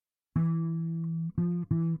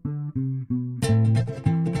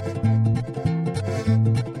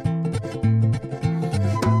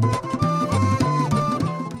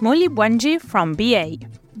Muli Bwanji from BA.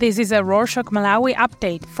 This is a Rorschach Malawi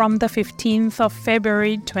update from the 15th of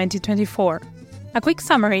February 2024. A quick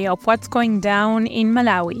summary of what's going down in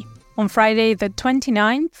Malawi. On Friday the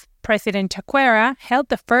 29th, President Chakwera held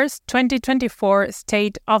the first 2024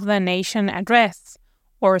 State of the Nation Address,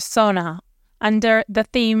 or SONA, under the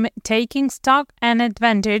theme Taking Stock and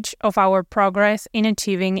Advantage of Our Progress in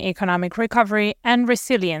Achieving Economic Recovery and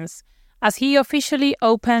Resilience, as he officially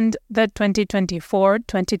opened the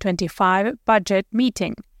 2024-2025 budget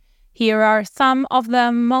meeting. Here are some of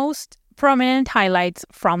the most prominent highlights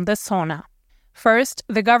from the SONA. First,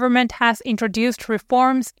 the government has introduced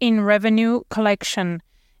reforms in revenue collection.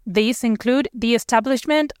 These include the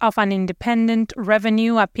establishment of an independent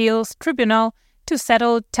revenue appeals tribunal to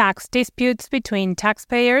settle tax disputes between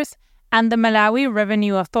taxpayers and the Malawi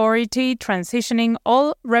Revenue Authority transitioning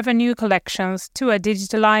all revenue collections to a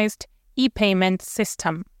digitalized e-payment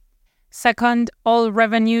system. Second, all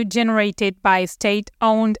revenue generated by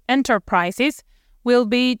state-owned enterprises will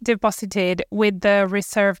be deposited with the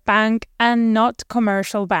Reserve Bank and not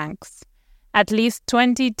commercial banks. At least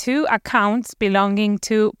 22 accounts belonging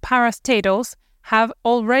to parastatals have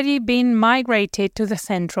already been migrated to the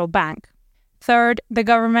central bank. Third, the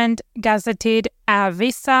government gazetted a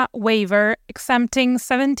visa waiver exempting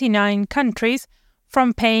 79 countries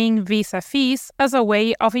from paying visa fees as a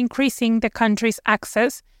way of increasing the country's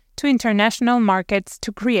access to international markets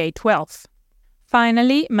to create wealth.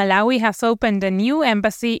 Finally, Malawi has opened a new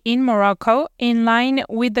embassy in Morocco in line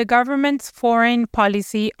with the government's foreign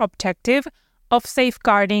policy objective of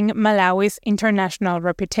safeguarding Malawi's international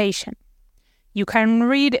reputation. You can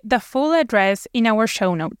read the full address in our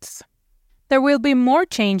show notes. There will be more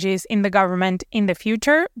changes in the government in the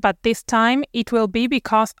future, but this time it will be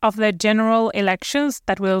because of the general elections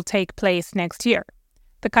that will take place next year.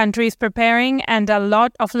 The country is preparing, and a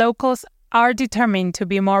lot of locals are determined to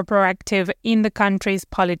be more proactive in the country's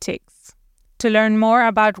politics. To learn more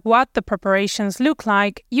about what the preparations look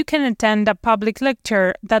like, you can attend a public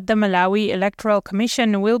lecture that the Malawi Electoral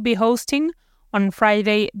Commission will be hosting on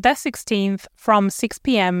Friday the 16th from 6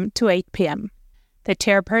 p.m. to 8 p.m. The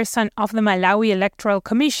chairperson of the Malawi Electoral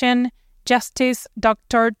Commission, Justice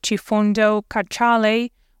Dr. Chifundo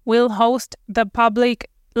Kachale, will host the public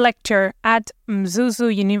lecture at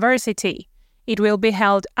Mzuzu University. It will be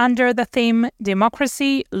held under the theme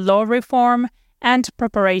Democracy, Law Reform, and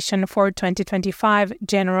Preparation for 2025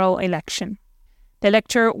 General Election. The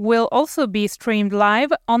lecture will also be streamed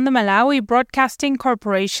live on the Malawi Broadcasting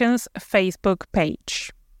Corporation's Facebook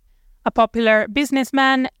page. A popular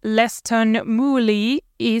businessman, Leston Muli,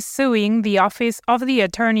 is suing the Office of the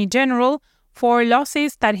Attorney General for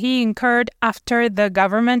losses that he incurred after the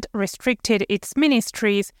government restricted its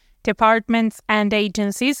ministries, departments, and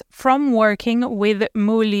agencies from working with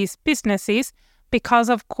Muli's businesses because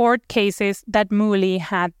of court cases that Muli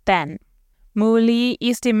had then. Muli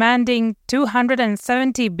is demanding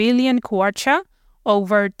 270 billion kwacha,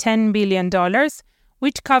 over $10 billion,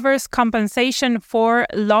 which covers compensation for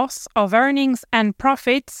loss of earnings and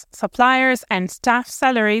profits, suppliers and staff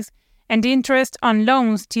salaries, and interest on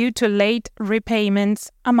loans due to late repayments,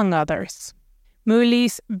 among others.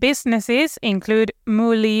 Muli's businesses include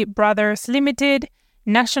Muli Brothers Limited,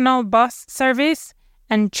 National Bus Service,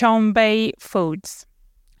 and Chombay Foods.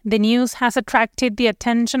 The news has attracted the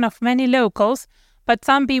attention of many locals, but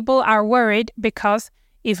some people are worried because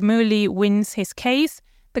if Muli wins his case,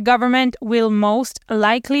 the government will most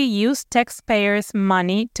likely use taxpayers'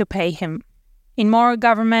 money to pay him. In more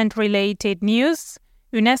government-related news,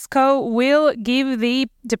 UNESCO will give the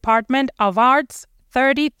Department of Arts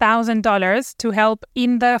 $30,000 to help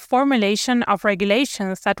in the formulation of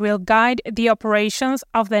regulations that will guide the operations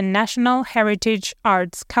of the National Heritage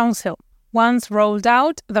Arts Council. Once rolled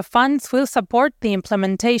out, the funds will support the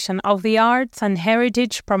implementation of the Arts and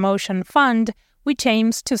Heritage Promotion Fund, which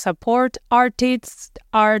aims to support artists'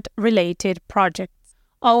 art-related projects.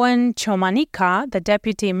 Owen Chomanika, the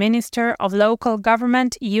Deputy Minister of Local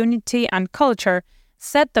Government, Unity and Culture,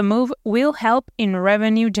 said the move will help in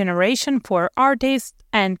revenue generation for artists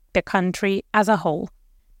and the country as a whole.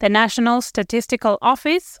 The National Statistical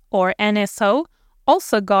Office, or NSO,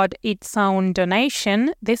 also got its own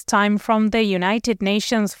donation, this time from the United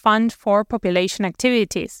Nations Fund for Population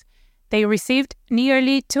Activities. They received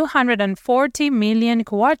nearly 240 million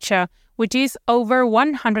kwacha, which is over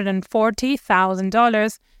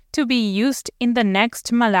 $140,000, to be used in the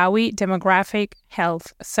next Malawi Demographic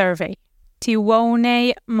Health Survey.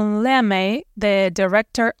 Tiwone Mleme, the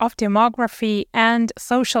Director of Demography and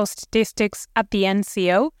Social Statistics at the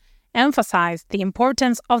NCO, emphasized the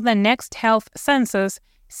importance of the next health census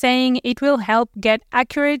saying it will help get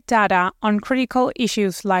accurate data on critical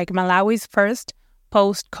issues like Malawi's first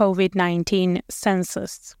post-COVID-19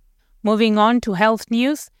 census. Moving on to health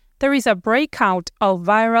news, there is a breakout of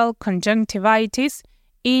viral conjunctivitis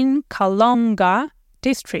in Kalonga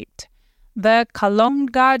district. The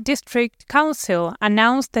Kalonga District Council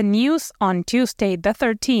announced the news on Tuesday the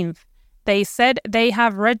 13th. They said they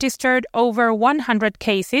have registered over 100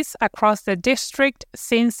 cases across the district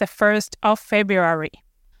since the 1st of February.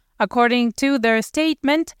 According to their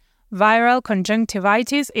statement, viral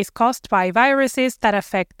conjunctivitis is caused by viruses that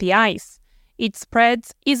affect the eyes. It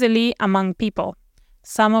spreads easily among people.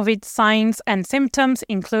 Some of its signs and symptoms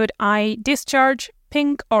include eye discharge,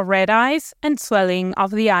 pink or red eyes, and swelling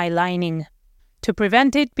of the eye lining. To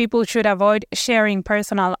prevent it, people should avoid sharing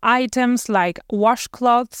personal items like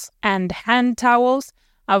washcloths and hand towels,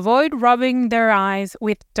 avoid rubbing their eyes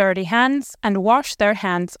with dirty hands, and wash their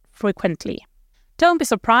hands frequently. Don't be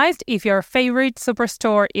surprised if your favorite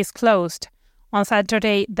superstore is closed. On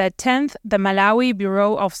Saturday the 10th, the Malawi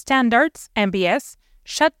Bureau of Standards, MBS,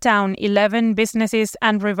 shut down 11 businesses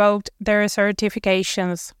and revoked their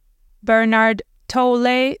certifications. Bernard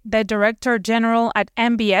Tolle, the Director General at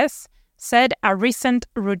MBS, said a recent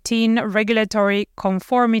routine regulatory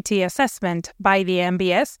conformity assessment by the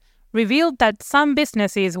MBS revealed that some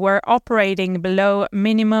businesses were operating below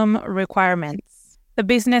minimum requirements. The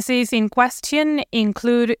businesses in question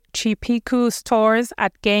include Chipiku stores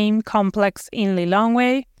at Game Complex in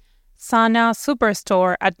Lilongwe, SONA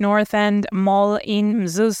Superstore at North End Mall in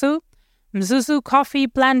Mzuzu, Mzuzu Coffee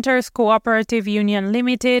Planters Cooperative Union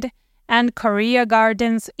Limited, and Korea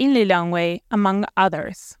Gardens in Lilongwe, among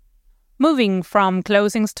others. Moving from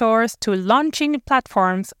closing stores to launching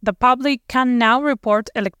platforms, the public can now report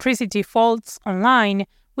electricity faults online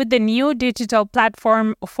with the new digital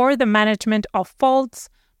platform for the management of faults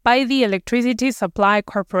by the Electricity Supply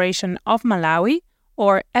Corporation of Malawi,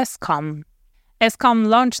 or ESCOM. ESCOM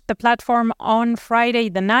launched the platform on Friday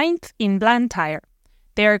the 9th in Blantyre.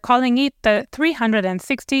 They are calling it the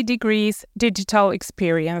 360 degrees digital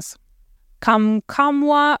experience.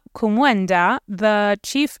 Kamkamwa Kumwenda, the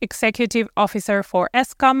Chief Executive Officer for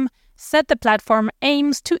ESCOM, said the platform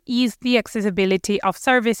aims to ease the accessibility of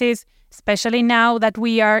services, especially now that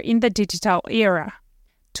we are in the digital era.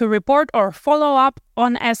 To report or follow up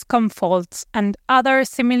on ESCOM faults and other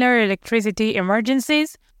similar electricity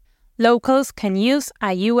emergencies, locals can use a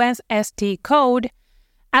USSD code,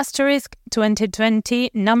 *2020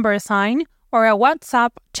 $, or a WhatsApp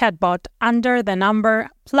chatbot under the number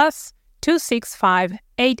 +265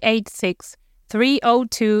 886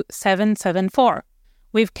 302 774.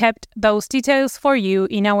 We've kept those details for you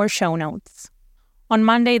in our show notes. On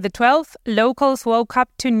Monday the 12th, locals woke up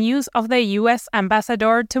to news of the U.S.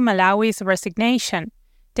 ambassador to Malawi's resignation.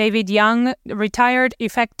 David Young retired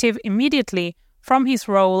effective immediately from his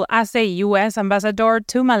role as the U.S. ambassador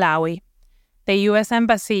to Malawi. The U.S.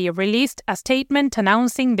 Embassy released a statement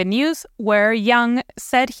announcing the news where Young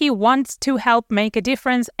said he wants to help make a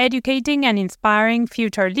difference educating and inspiring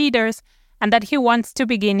future leaders and that he wants to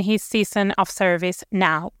begin his season of service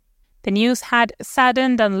now. The news had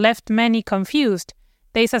saddened and left many confused.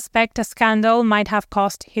 They suspect a scandal might have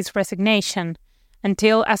caused his resignation.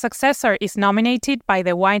 Until a successor is nominated by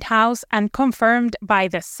the White House and confirmed by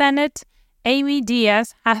the Senate, Amy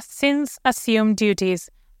Diaz has since assumed duties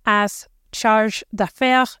as charge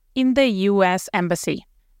d'affaires in the U.S. Embassy.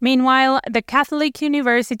 Meanwhile, the Catholic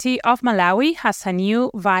University of Malawi has a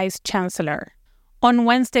new vice-chancellor. On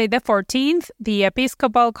Wednesday the 14th, the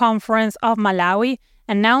Episcopal Conference of Malawi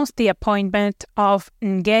announced the appointment of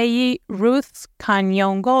Ngeyi Ruth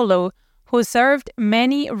Kanyongolo, who served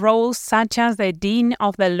many roles such as the Dean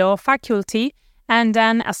of the Law Faculty and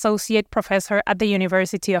an Associate Professor at the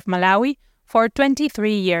University of Malawi for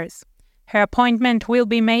 23 years. Her appointment will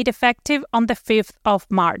be made effective on the 5th of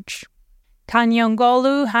March.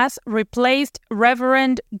 Kanyongolu has replaced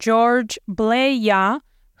Reverend George Bleya,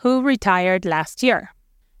 who retired last year.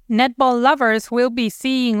 Netball lovers will be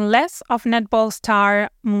seeing less of netball star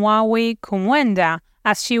Mwawi Kumwenda,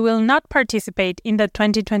 as she will not participate in the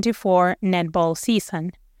 2024 netball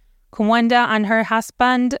season. Kumwenda and her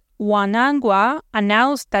husband, Wanangwa,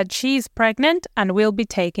 announced that she is pregnant and will be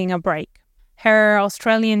taking a break. Her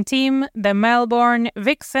Australian team, the Melbourne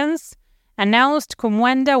Vixens, announced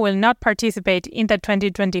Kumwenda will not participate in the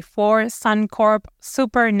 2024 Suncorp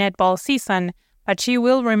Super Netball season, but she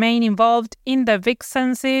will remain involved in the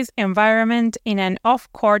Vixens' environment in an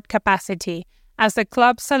off-court capacity as the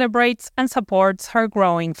club celebrates and supports her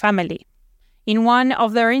growing family. In one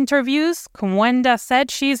of their interviews, Kumwenda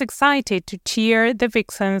said she is excited to cheer the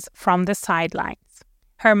Vixens from the sidelines.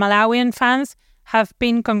 Her Malawian fans have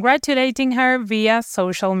been congratulating her via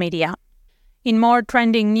social media. In more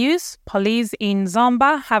trending news, police in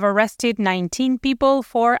Zomba have arrested 19 people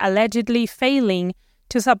for allegedly failing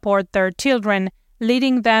to support their children,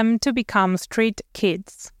 leading them to become street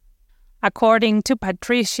kids. According to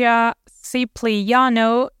Patricia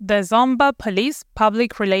Cipriano, the Zomba Police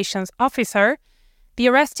Public Relations Officer, the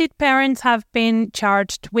arrested parents have been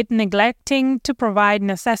charged with neglecting to provide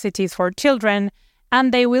necessities for children,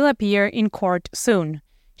 and they will appear in court soon.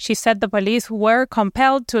 She said the police were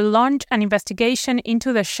compelled to launch an investigation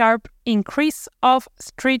into the sharp increase of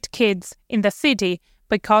street kids in the city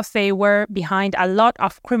because they were behind a lot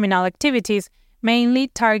of criminal activities, mainly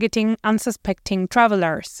targeting unsuspecting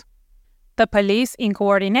travelers. The police, in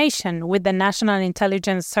coordination with the National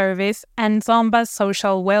Intelligence Service and Zomba's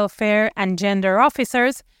social welfare and gender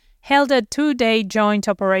officers, held a 2-day joint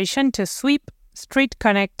operation to sweep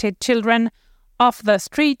street-connected children off the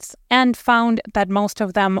streets and found that most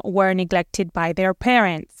of them were neglected by their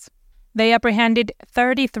parents. They apprehended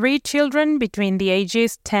 33 children between the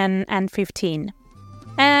ages 10 and 15.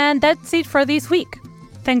 And that's it for this week.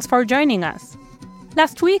 Thanks for joining us.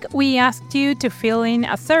 Last week, we asked you to fill in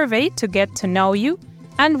a survey to get to know you,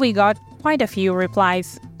 and we got quite a few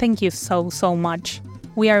replies. Thank you so much.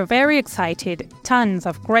 We are very excited. Tons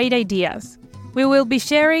of great ideas. We will be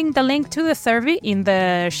sharing the link to the survey in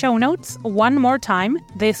the show notes one more time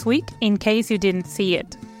this week in case you didn't see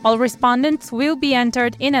it. All respondents will be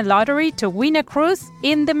entered in a lottery to win a cruise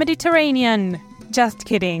in the Mediterranean. Just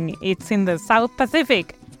kidding, it's in the South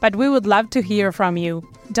Pacific, but we would love to hear from you.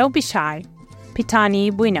 Don't be shy.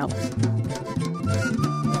 Pitani Bueno.